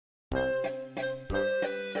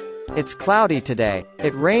It's cloudy today.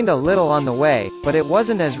 It rained a little on the way, but it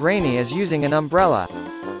wasn't as rainy as using an umbrella.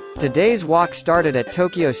 Today's walk started at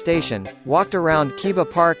Tokyo Station, walked around Kiba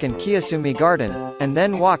Park and Kiyosumi Garden, and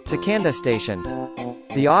then walked to Kanda Station.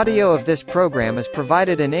 The audio of this program is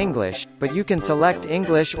provided in English, but you can select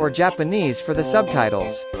English or Japanese for the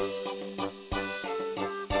subtitles.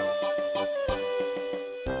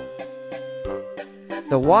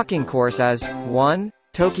 The walking course is 1.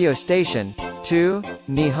 Tokyo Station, 2.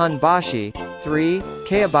 Nihonbashi, 3.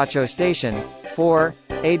 Keibacho Station, 4.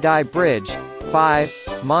 Eidai Bridge, 5.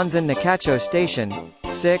 Monzen Nakacho Station,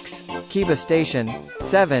 6. Kiba Station,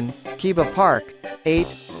 7. Kiba Park, 8.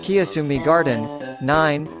 Kiyosumi Garden,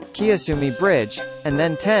 9. Kiyosumi Bridge, and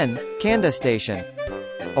then 10. Kanda Station.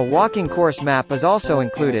 A walking course map is also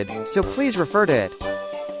included, so please refer to it.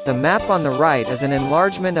 The map on the right is an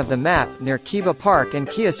enlargement of the map near Kiba Park and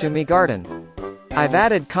Kiyosumi Garden. I've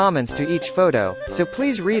added comments to each photo, so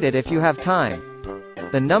please read it if you have time.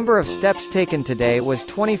 The number of steps taken today was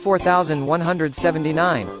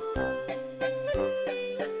 24,179.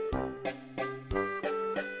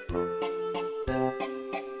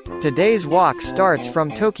 Today's walk starts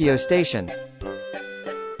from Tokyo Station.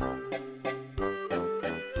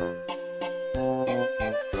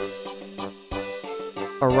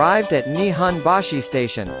 Arrived at Nihonbashi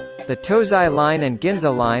Station. The Tozai Line and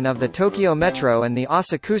Ginza Line of the Tokyo Metro and the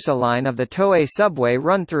Asakusa Line of the Toei Subway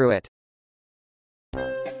run through it.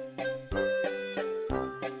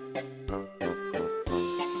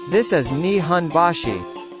 This is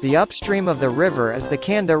Nihonbashi. The upstream of the river is the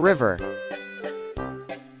Kanda River.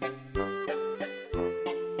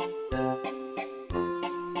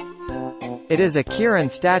 It is a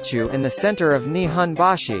Kirin statue in the center of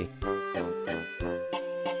Nihonbashi.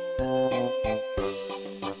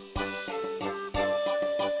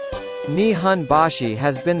 Nihonbashi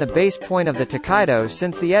has been the base point of the Tokaido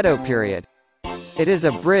since the Edo period. It is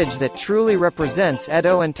a bridge that truly represents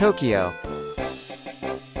Edo and Tokyo.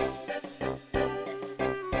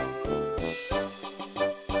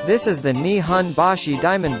 This is the Nihonbashi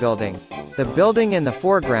Diamond Building. The building in the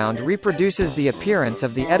foreground reproduces the appearance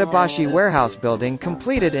of the Edobashi Warehouse Building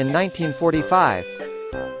completed in 1945.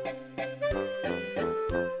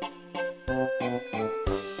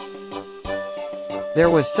 There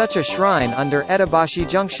was such a shrine under Edobashi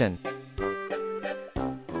Junction.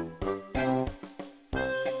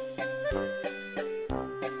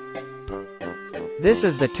 This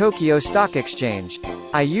is the Tokyo Stock Exchange.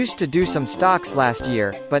 I used to do some stocks last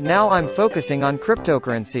year, but now I'm focusing on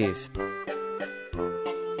cryptocurrencies.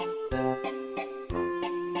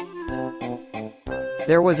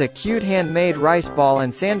 There was a cute handmade rice ball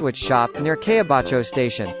and sandwich shop near Keibacho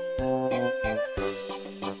Station.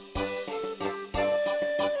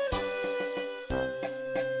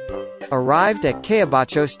 Arrived at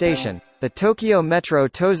Keibacho Station. The Tokyo Metro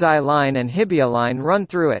Tozai Line and Hibiya Line run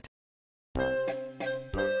through it.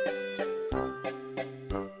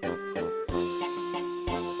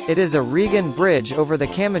 It is a Regan bridge over the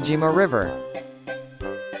Kamijima River.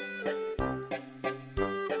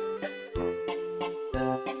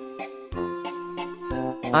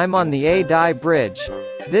 I'm on the Eidai Bridge.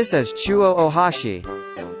 This is Chuo Ohashi.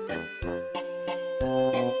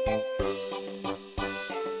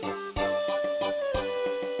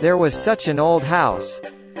 There was such an old house.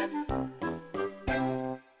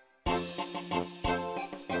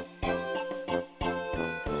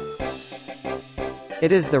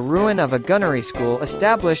 It is the ruin of a gunnery school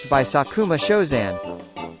established by Sakuma Shozan.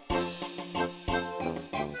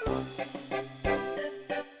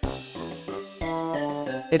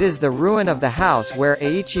 It is the ruin of the house where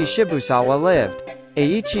Eiichi Shibusawa lived.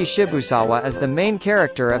 Eiichi Shibusawa is the main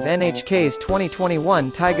character of NHK's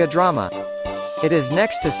 2021 Taiga drama. It is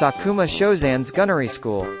next to Sakuma Shozan's gunnery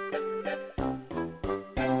school.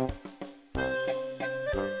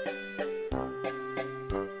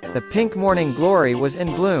 The pink morning glory was in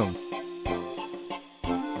bloom.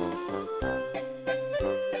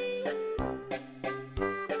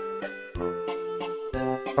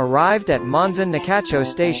 Arrived at Monzen Nakacho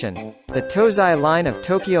Station. The Tozai Line of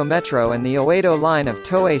Tokyo Metro and the Oedo Line of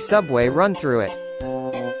Toei Subway run through it.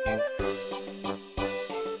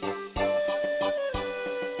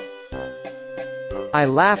 I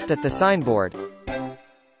laughed at the signboard.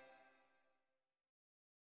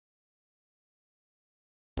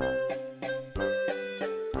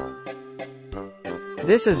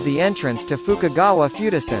 This is the entrance to Fukagawa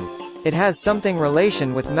Fudasen. It has something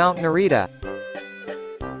relation with Mount Narita.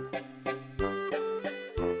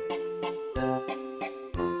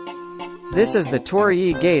 This is the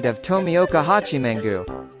Torii Gate of Tomioka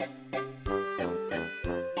Hachimengu.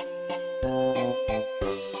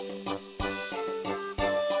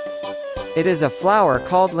 It is a flower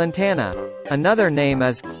called lantana. Another name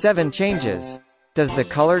is seven changes. Does the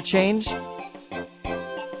color change?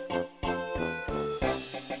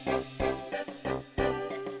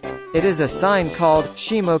 It is a sign called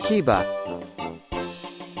Shimo Kiba.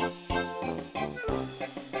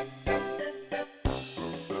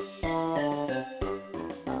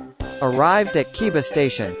 Arrived at Kanda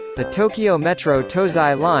Station. The Tokyo Metro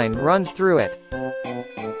Tozai line runs through it.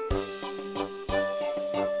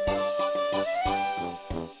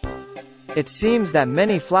 It seems that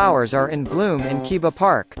many flowers are in bloom in Kiba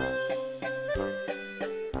Park.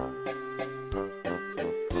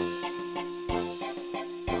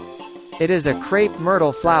 It is a crepe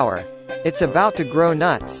myrtle flower. It's about to grow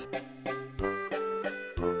nuts.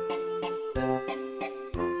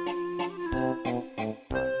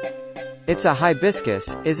 It's a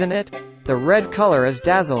hibiscus, isn't it? The red color is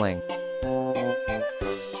dazzling.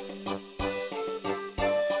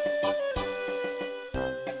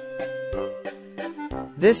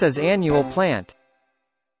 This is annual plant.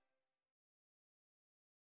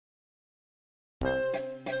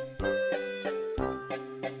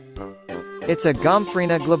 It's a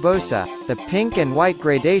Gomphrena globosa. The pink and white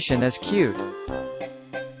gradation is cute.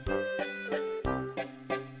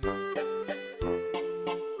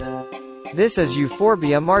 This is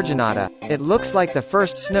Euphorbia marginata. It looks like the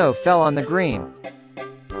first snow fell on the green.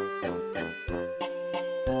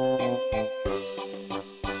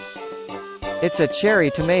 It's a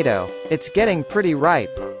cherry tomato. It's getting pretty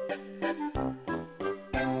ripe.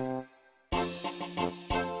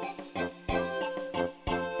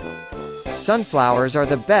 Sunflowers are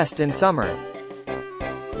the best in summer.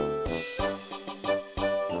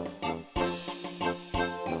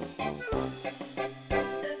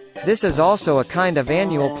 This is also a kind of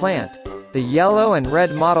annual plant. The yellow and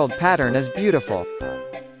red mottled pattern is beautiful.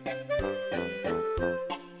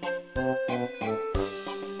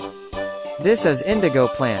 This is indigo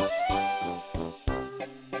plant.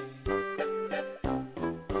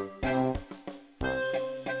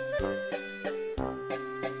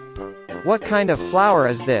 What kind of flower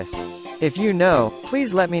is this? If you know,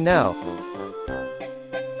 please let me know.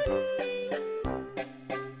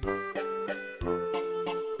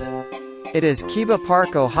 It is Kiba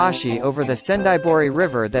Park Ohashi over the Sendaibori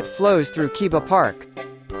River that flows through Kiba Park.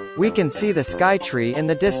 We can see the sky tree in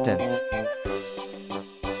the distance.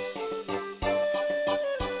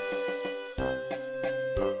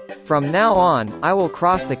 From now on, I will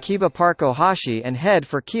cross the Kiba Park Ohashi and head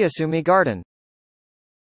for Kiyosumi Garden.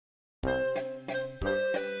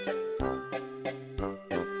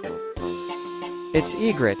 It's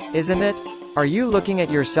egret, isn't it? Are you looking at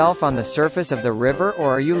yourself on the surface of the river or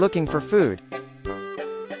are you looking for food?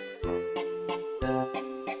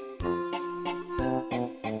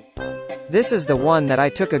 This is the one that I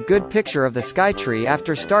took a good picture of the sky tree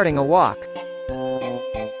after starting a walk.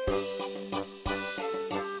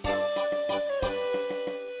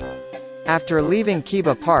 After leaving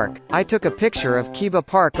Kiba Park, I took a picture of Kiba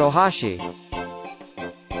Park Ohashi.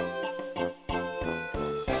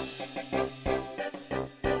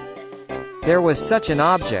 There was such an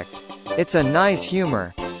object. It's a nice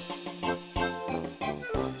humor.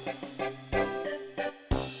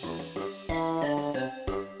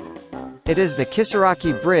 It is the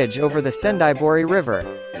Kisaraki Bridge over the Sendaibori River.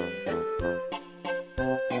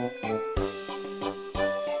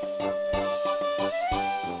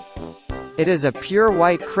 It is a pure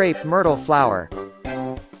white crepe myrtle flower.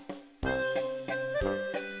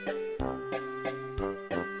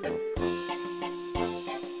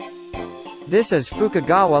 This is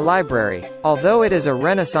Fukagawa Library. Although it is a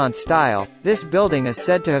Renaissance style, this building is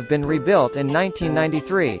said to have been rebuilt in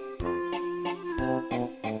 1993.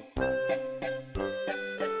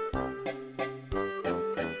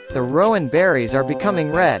 The rowan berries are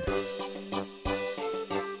becoming red.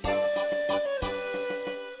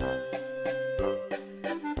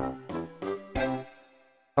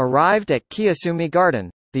 Arrived at Kiyosumi Garden.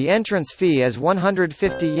 The entrance fee is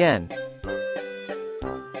 150 yen.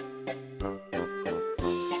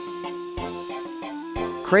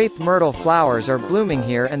 Crepe myrtle flowers are blooming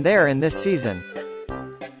here and there in this season.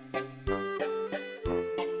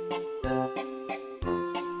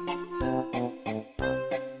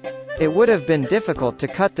 It would have been difficult to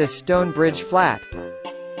cut this stone bridge flat.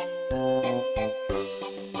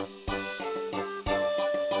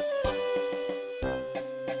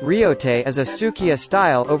 Ryote is a Sukiya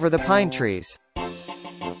style over the pine trees.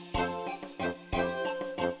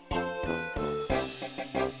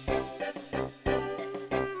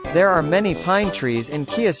 There are many pine trees in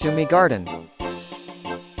Kiyosumi Garden.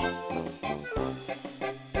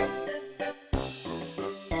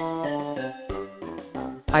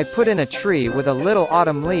 I put in a tree with a little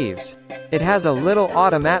autumn leaves. It has a little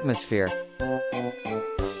autumn atmosphere.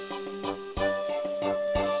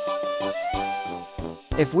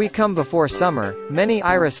 If we come before summer, many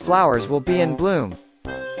iris flowers will be in bloom.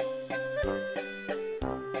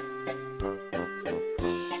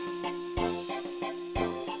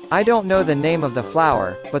 I don't know the name of the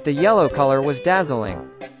flower, but the yellow color was dazzling.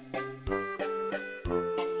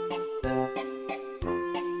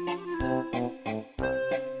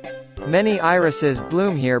 Many irises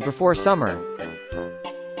bloom here before summer.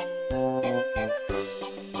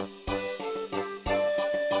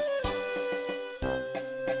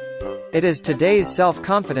 It is today's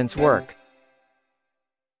self-confidence work.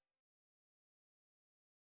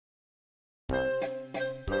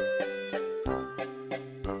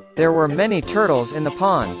 There were many turtles in the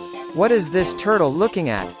pond. What is this turtle looking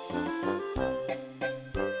at?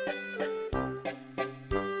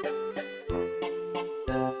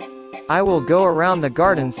 I will go around the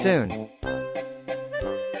garden soon.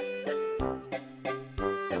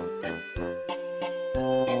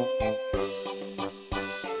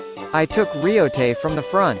 I took Ryote from the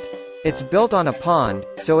front. It's built on a pond,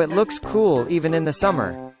 so it looks cool even in the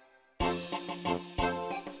summer.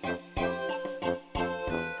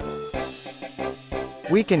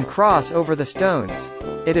 We can cross over the stones.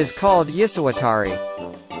 It is called Yisuwatari.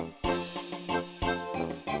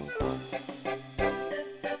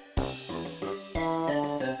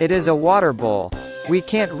 It is a water bowl. We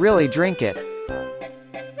can't really drink it.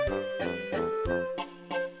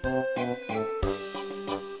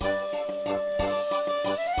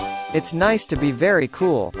 It's nice to be very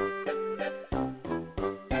cool.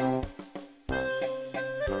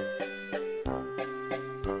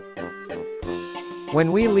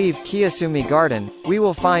 When we leave Kiyosumi Garden, we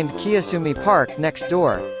will find Kiyosumi Park next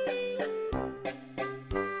door.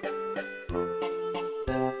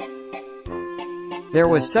 There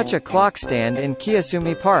was such a clock stand in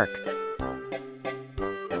Kiyosumi Park.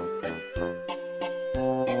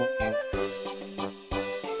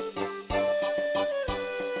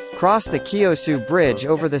 Cross the Kiyosu Bridge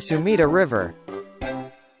over the Sumida River.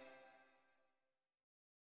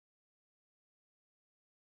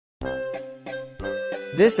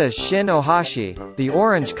 This is Shin Ohashi. The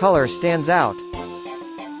orange color stands out.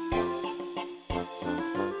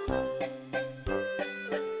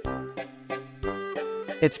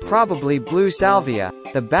 It's probably blue salvia.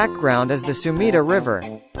 The background is the Sumida River.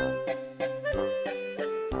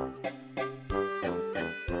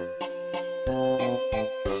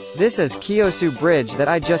 This is Kiyosu Bridge that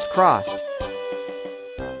I just crossed.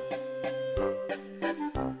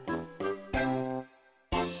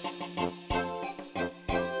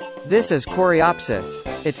 This is Coreopsis.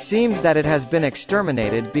 It seems that it has been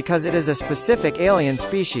exterminated because it is a specific alien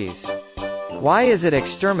species. Why is it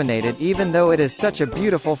exterminated even though it is such a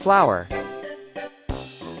beautiful flower?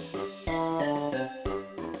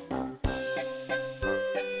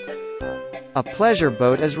 A pleasure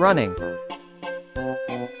boat is running.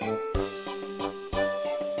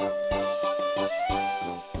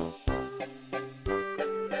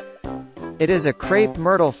 It is a crepe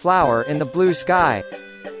myrtle flower in the blue sky.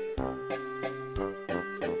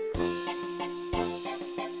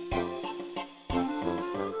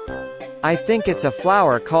 I think it's a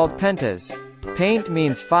flower called pentas. Paint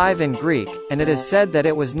means 5 in Greek, and it is said that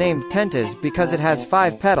it was named pentas because it has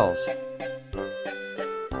 5 petals.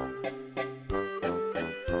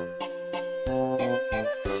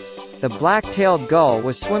 The black-tailed gull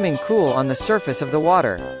was swimming cool on the surface of the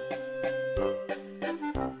water.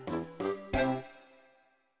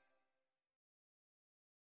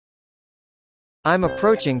 I'm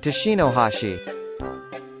approaching to Shinohashi.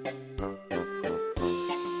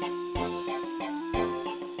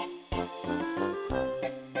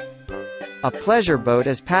 A pleasure boat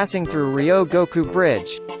is passing through Ryogoku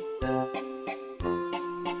Bridge.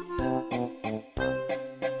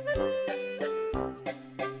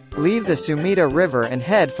 Leave the Sumida River and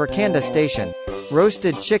head for Kanda Station.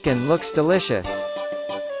 Roasted chicken looks delicious.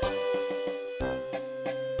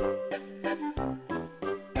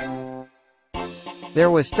 There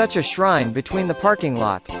was such a shrine between the parking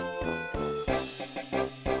lots.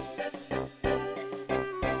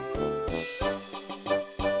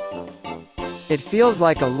 It feels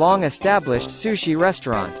like a long-established sushi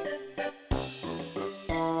restaurant.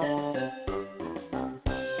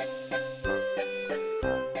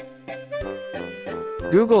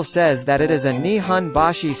 Google says that it is a Nihon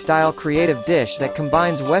Bashi-style creative dish that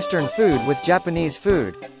combines Western food with Japanese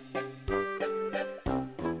food.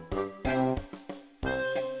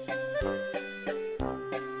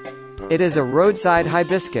 It is a roadside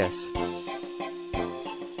hibiscus.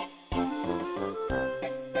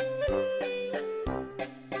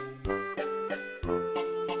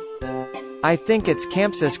 I think it's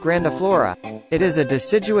Campsis grandiflora. It is a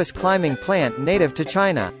deciduous climbing plant native to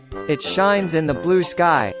China. It shines in the blue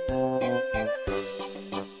sky.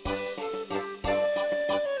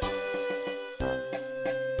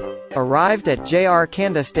 Arrived at JR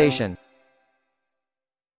Kanda Station.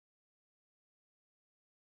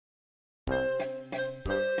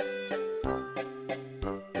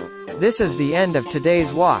 This is the end of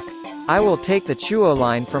today's walk. I will take the Chuo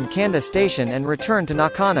line from Kanda Station and return to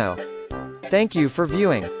Nakano. Thank you for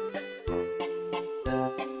viewing.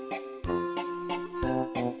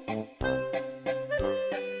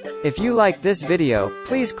 If you like this video,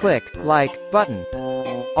 please click like button.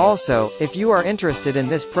 Also, if you are interested in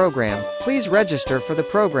this program, please register for the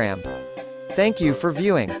program. Thank you for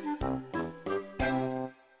viewing.